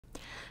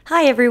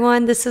Hi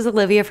everyone, this is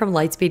Olivia from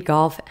Lightspeed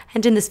Golf,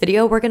 and in this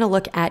video we're going to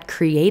look at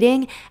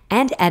creating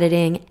and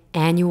editing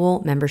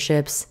annual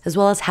memberships as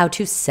well as how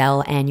to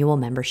sell annual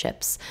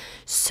memberships.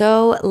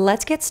 So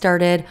let's get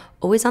started.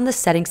 Always on the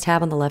settings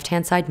tab on the left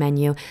hand side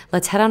menu,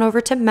 let's head on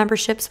over to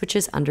memberships, which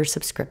is under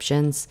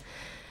subscriptions.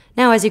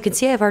 Now, as you can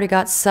see, I've already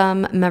got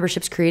some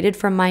memberships created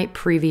from my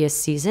previous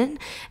season,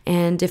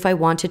 and if I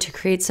wanted to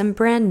create some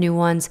brand new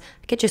ones,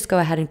 I could just go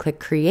ahead and click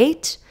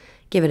create,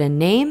 give it a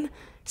name,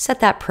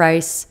 set that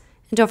price,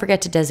 and don't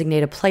forget to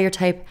designate a player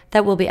type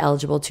that will be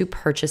eligible to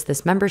purchase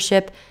this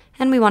membership.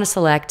 And we want to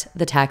select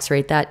the tax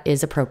rate that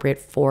is appropriate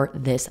for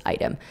this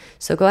item.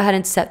 So go ahead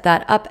and set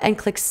that up and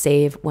click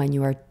save when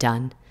you are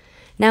done.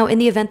 Now, in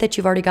the event that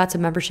you've already got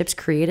some memberships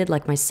created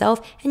like myself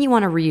and you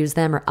want to reuse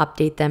them or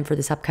update them for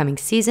this upcoming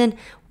season,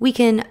 we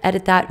can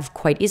edit that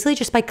quite easily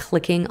just by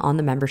clicking on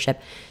the membership.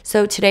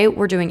 So today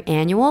we're doing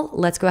annual.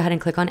 Let's go ahead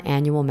and click on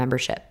annual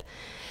membership.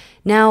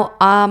 Now,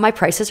 my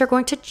prices are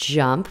going to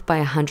jump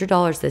by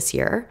 $100 this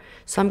year.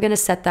 So I'm going to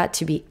set that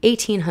to be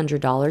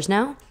 $1,800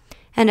 now.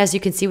 And as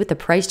you can see with the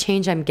price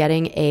change, I'm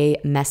getting a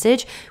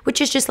message, which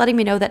is just letting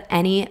me know that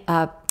any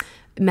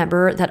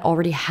member that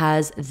already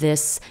has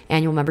this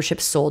annual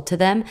membership sold to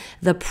them,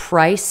 the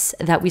price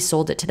that we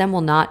sold it to them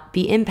will not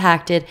be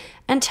impacted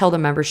until the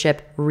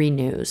membership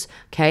renews.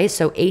 Okay,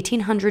 so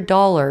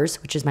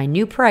 $1,800, which is my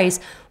new price,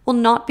 will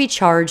not be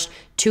charged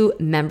to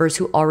members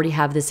who already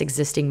have this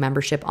existing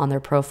membership on their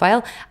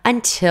profile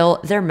until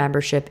their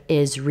membership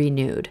is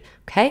renewed.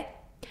 Okay,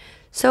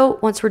 so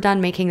once we're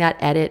done making that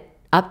edit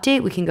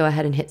update, we can go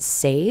ahead and hit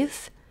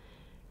save.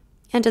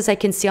 And as I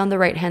can see on the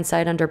right hand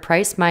side under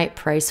price, my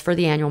price for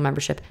the annual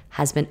membership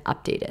has been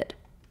updated.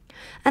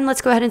 And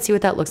let's go ahead and see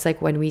what that looks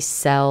like when we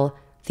sell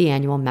the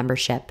annual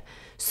membership.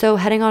 So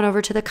heading on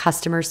over to the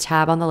customers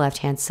tab on the left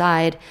hand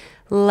side,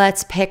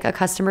 let's pick a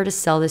customer to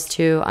sell this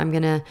to. I'm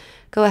going to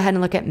go ahead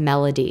and look at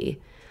Melody.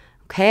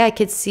 Okay, I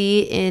could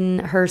see in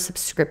her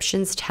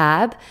subscriptions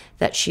tab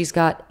that she's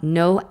got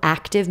no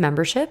active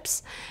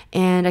memberships,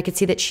 and I could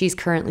see that she's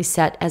currently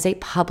set as a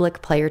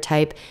public player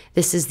type.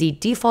 This is the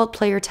default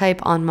player type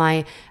on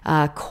my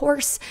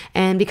course,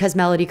 and because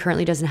Melody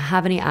currently doesn't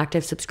have any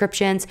active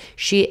subscriptions,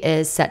 she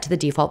is set to the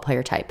default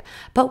player type.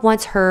 But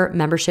once her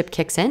membership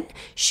kicks in,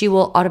 she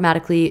will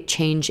automatically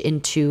change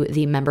into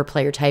the member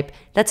player type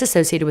that's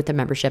associated with the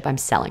membership I'm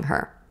selling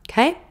her.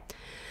 Okay,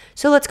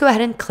 so let's go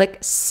ahead and click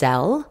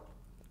sell.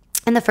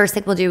 And the first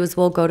thing we'll do is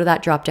we'll go to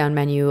that drop-down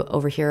menu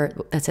over here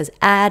that says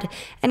add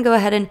and go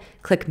ahead and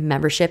click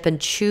membership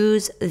and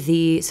choose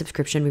the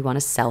subscription we want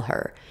to sell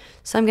her.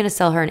 So I'm going to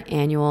sell her an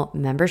annual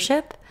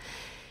membership.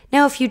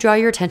 Now, if you draw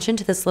your attention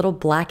to this little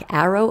black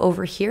arrow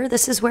over here,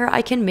 this is where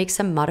I can make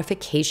some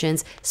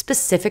modifications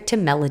specific to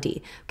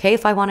Melody. Okay,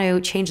 if I want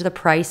to change the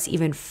price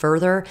even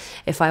further,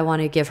 if I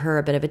want to give her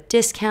a bit of a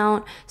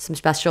discount, some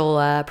special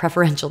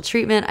preferential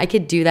treatment, I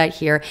could do that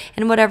here.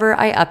 And whatever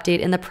I update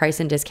in the price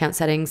and discount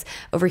settings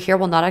over here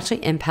will not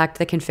actually impact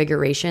the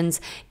configurations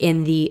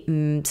in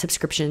the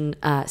subscription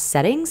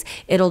settings.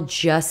 It'll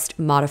just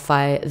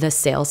modify the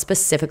sale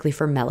specifically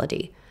for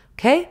Melody.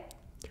 Okay?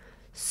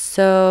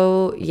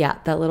 So yeah,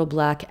 that little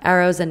black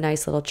arrow is a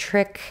nice little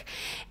trick.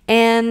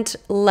 And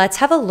let's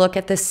have a look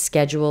at the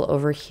schedule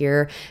over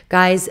here.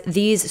 Guys,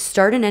 these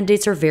start and end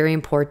dates are very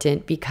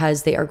important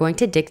because they are going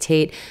to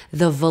dictate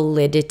the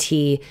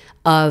validity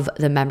of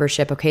the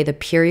membership, okay? The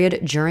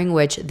period during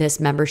which this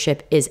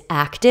membership is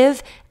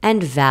active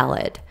and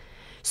valid.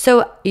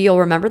 So you'll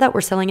remember that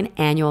we're selling an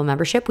annual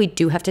membership. We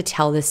do have to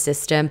tell the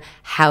system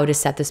how to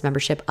set this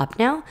membership up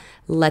now.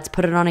 Let's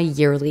put it on a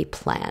yearly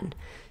plan.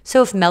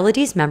 So if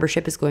Melody's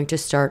membership is going to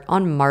start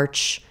on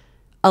March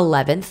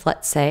 11th,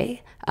 let's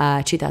say,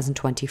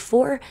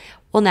 2024,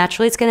 well,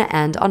 naturally it's going to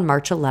end on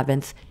March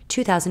 11th,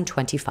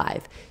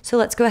 2025. So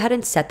let's go ahead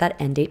and set that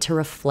end date to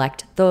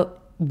reflect the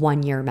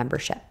 1-year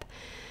membership.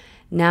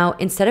 Now,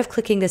 instead of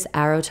clicking this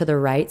arrow to the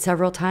right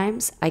several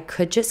times, I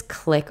could just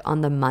click on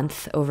the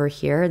month over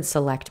here and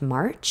select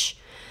March.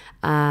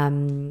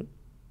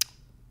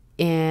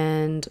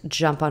 And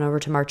jump on over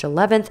to March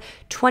 11th,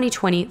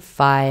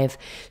 2025.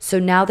 So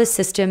now the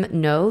system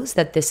knows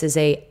that this is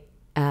a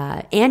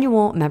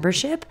annual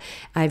membership.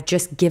 I've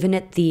just given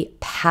it the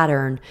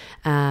pattern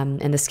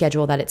and the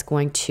schedule that it's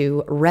going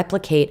to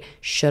replicate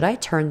should I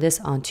turn this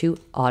onto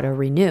auto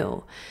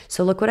renew.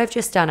 So look what I've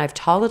just done. I've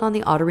toggled on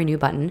the auto renew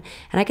button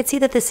and I can see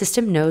that the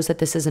system knows that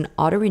this is an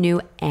auto renew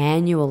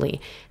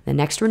annually. The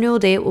next renewal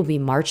date will be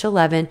March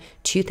 11,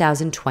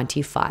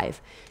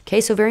 2025. Okay,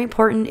 so very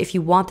important. If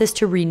you want this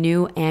to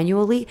renew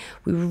annually,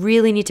 we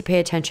really need to pay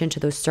attention to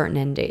those certain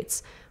end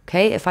dates.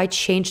 Okay, if I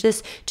change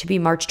this to be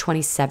March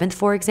 27th,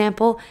 for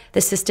example, the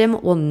system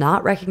will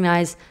not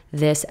recognize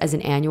this as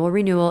an annual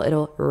renewal.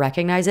 It'll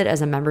recognize it as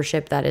a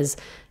membership that is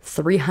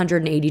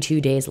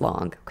 382 days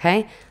long.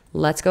 Okay,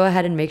 let's go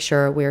ahead and make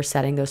sure we are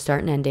setting those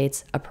start and end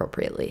dates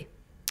appropriately.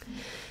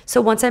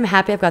 So once I'm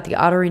happy I've got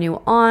the auto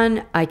renew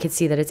on, I can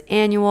see that it's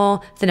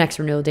annual. The next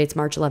renewal date's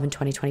March 11,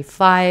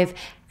 2025.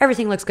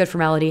 Everything looks good for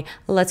Melody.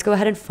 Let's go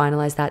ahead and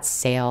finalize that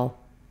sale.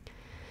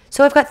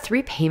 So I've got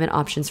 3 payment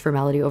options for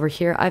Melody over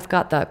here. I've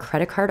got the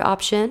credit card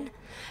option,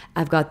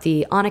 I've got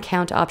the on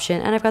account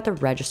option, and I've got the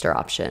register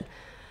option.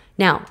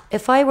 Now,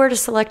 if I were to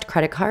select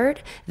credit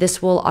card, this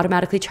will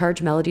automatically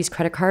charge Melody's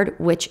credit card,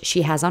 which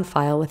she has on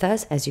file with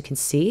us, as you can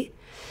see.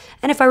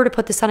 And if I were to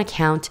put this on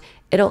account,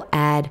 it'll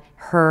add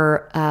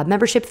her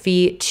membership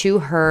fee to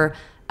her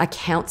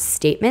account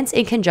statements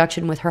in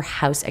conjunction with her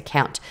house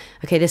account.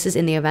 Okay, this is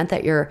in the event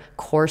that your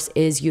course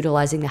is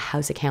utilizing the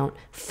house account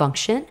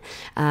function.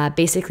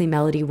 Basically,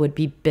 Melody would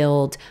be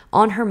billed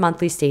on her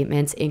monthly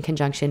statements in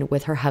conjunction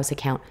with her house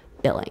account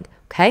billing.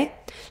 Okay,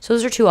 so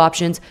those are 2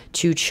 options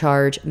to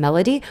charge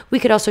Melody. We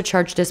could also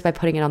charge this by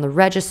putting it on the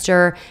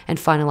register and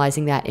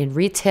finalizing that in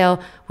retail,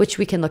 which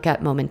we can look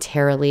at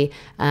momentarily.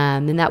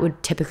 And that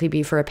would typically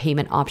be for a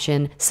payment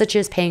option, such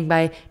as paying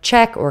by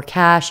check or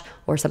cash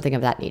or something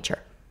of that nature.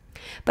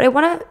 But I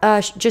want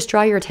to just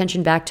draw your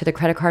attention back to the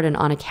credit card and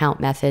on account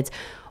methods.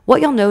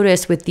 What you'll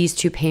notice with these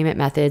 2 payment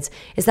methods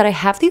is that I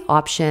have the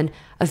option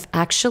of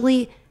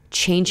actually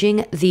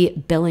changing the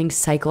billing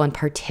cycle and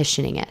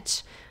partitioning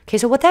it. Okay,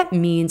 so what that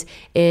means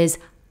is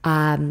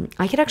I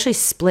could actually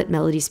split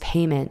Melody's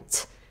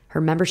payment,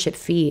 her membership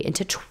fee,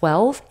 into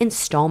 12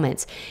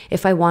 installments.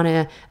 If I want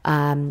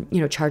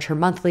to, charge her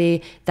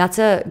monthly, that's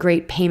a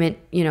great payment,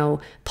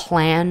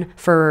 plan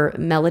for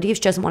Melody. If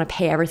she doesn't want to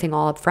pay everything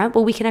all up front,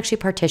 well, we can actually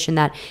partition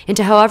that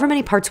into however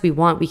many parts we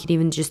want. We could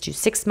even just do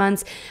 6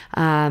 months.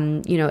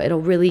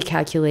 It'll really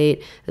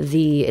calculate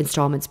the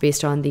installments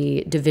based on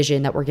the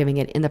division that we're giving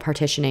it in the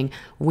partitioning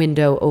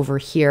window over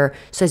here.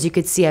 So as you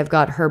could see, I've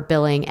got her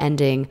billing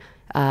ending,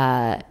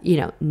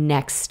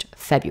 next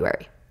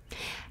February.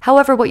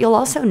 However, what you'll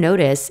also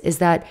notice is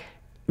that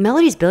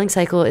Melody's billing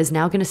cycle is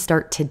now going to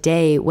start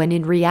today, when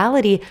in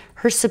reality,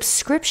 her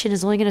subscription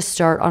is only going to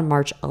start on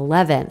March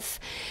 11th.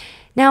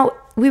 Now,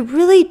 we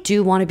really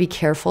do want to be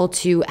careful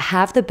to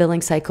have the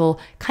billing cycle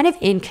kind of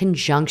in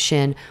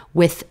conjunction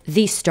with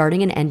the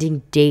starting and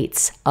ending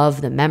dates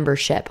of the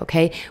membership,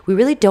 okay? We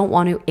really don't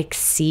want to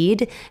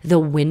exceed the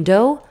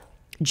window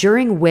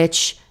during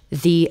which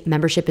the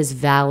membership is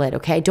valid,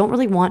 okay? I don't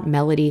really want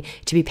Melody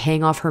to be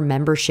paying off her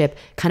membership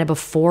kind of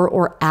before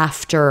or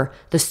after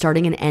the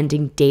starting and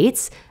ending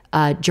dates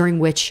during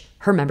which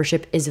her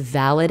membership is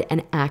valid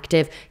and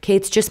active. Okay,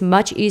 it's just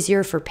much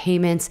easier for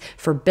payments,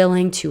 for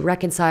billing to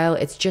reconcile.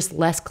 It's just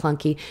less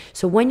clunky.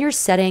 So when you're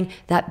setting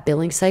that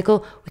billing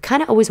cycle, we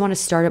kind of always want to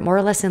start it more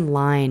or less in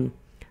line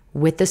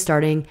with the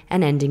starting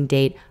and ending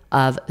date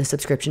of the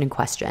subscription in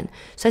question.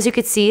 So as you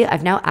can see,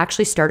 I've now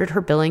actually started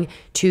her billing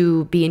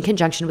to be in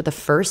conjunction with the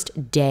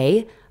first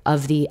day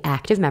of the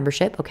active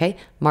membership, okay?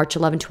 March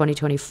 11,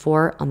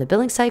 2024 on the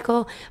billing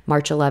cycle,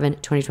 March 11,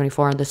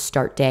 2024 on the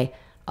start day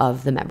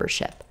of the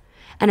membership.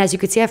 And as you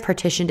can see, I've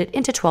partitioned it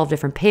into 12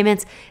 different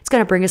payments. It's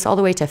going to bring us all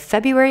the way to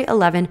February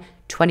 11,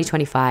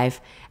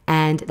 2025.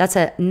 And that's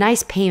a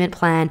nice payment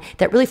plan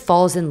that really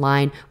falls in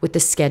line with the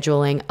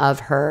scheduling of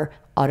her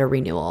auto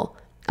renewal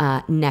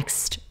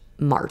next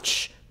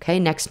March. Okay,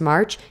 next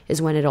March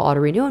is when it'll auto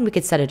renew, and we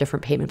could set a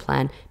different payment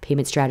plan,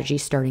 payment strategy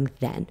starting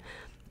then.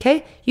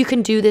 Okay, you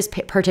can do this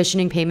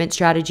partitioning payment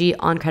strategy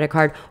on credit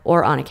card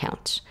or on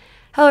account.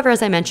 However,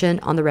 as I mentioned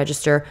on the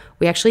register,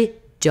 we actually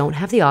don't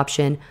have the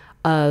option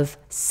of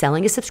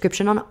selling a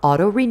subscription on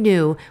auto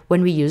renew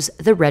when we use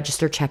the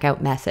register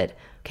checkout method.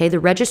 Okay, the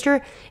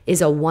register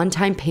is a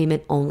one-time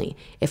payment only.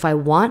 If I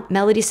want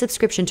Melody's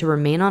subscription to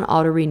remain on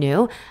auto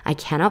renew, I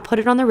cannot put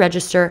it on the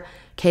register.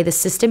 Okay, the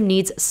system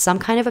needs some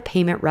kind of a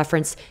payment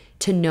reference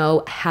to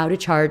know how to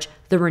charge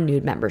the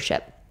renewed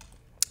membership.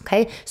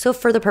 Okay, so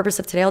for the purpose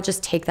of today, I'll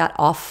just take that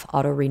off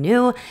auto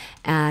renew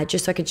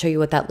just so I can show you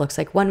what that looks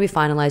like when we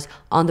finalize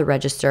on the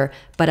register.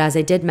 But as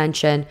I did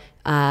mention,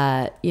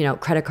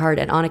 credit card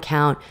and on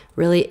account,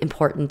 really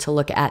important to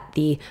look at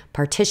the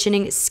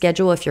partitioning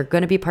schedule if you're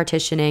going to be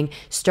partitioning,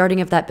 starting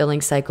of that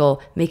billing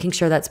cycle, making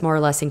sure that's more or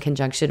less in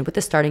conjunction with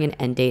the starting and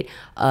end date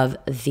of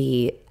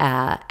the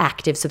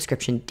active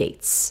subscription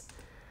dates.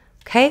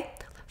 Okay.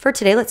 For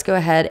today, let's go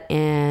ahead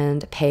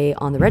and pay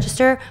on the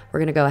register. We're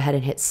going to go ahead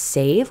and hit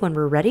save when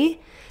we're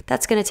ready.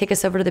 That's going to take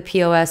us over to the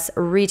POS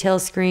retail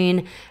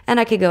screen, and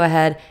I could go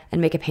ahead and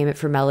make a payment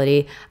for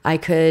Melody. I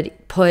could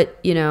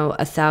put,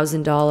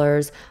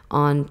 $1,000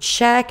 on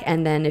check,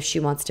 and then if she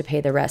wants to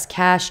pay the rest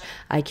cash,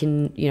 I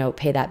can,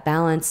 pay that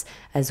balance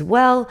as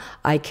well.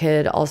 I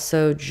could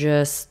also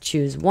just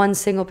choose one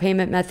single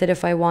payment method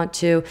if I want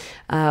to,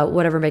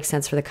 whatever makes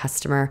sense for the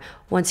customer.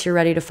 Once you're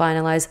ready to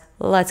finalize,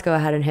 let's go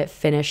ahead and hit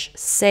finish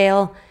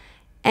sale.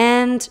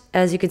 And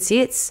as you can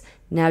see, it's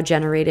now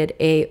generated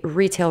a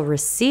retail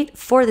receipt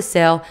for the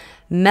sale.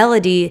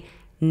 Melody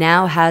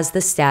now has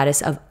the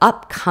status of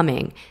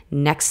upcoming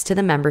next to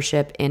the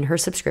membership in her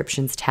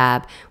subscriptions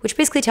tab, which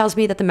basically tells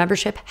me that the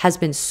membership has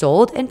been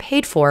sold and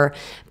paid for,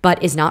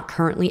 but is not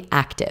currently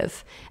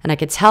active. And I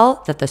could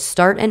tell that the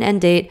start and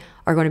end date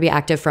are going to be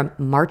active from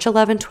March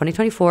 11,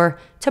 2024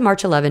 to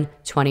March 11,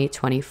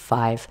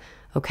 2025.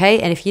 Okay,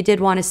 and if you did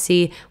want to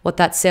see what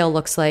that sale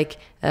looks like,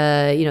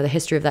 the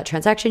history of that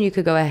transaction, you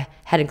could go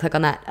ahead and click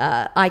on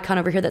that icon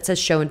over here that says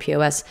show in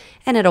POS,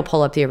 and it'll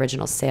pull up the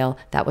original sale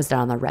that was done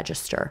on the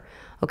register.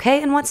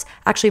 Okay, and once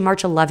actually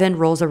March 11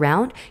 rolls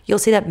around, you'll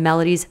see that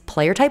Melody's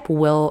player type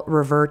will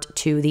revert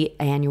to the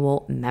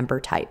annual member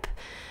type.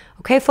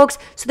 Okay, folks,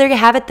 so there you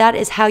have it. That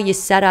is how you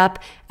set up,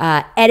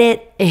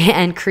 edit,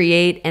 and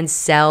create and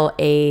sell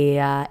a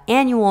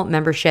annual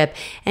membership.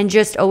 And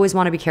just always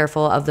want to be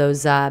careful of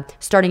those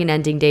starting and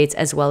ending dates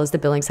as well as the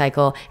billing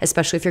cycle,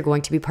 especially if you're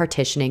going to be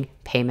partitioning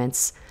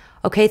payments.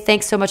 Okay,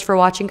 thanks so much for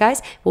watching,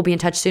 guys. We'll be in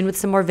touch soon with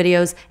some more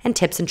videos and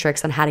tips and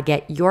tricks on how to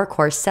get your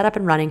course set up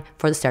and running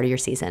for the start of your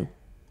season.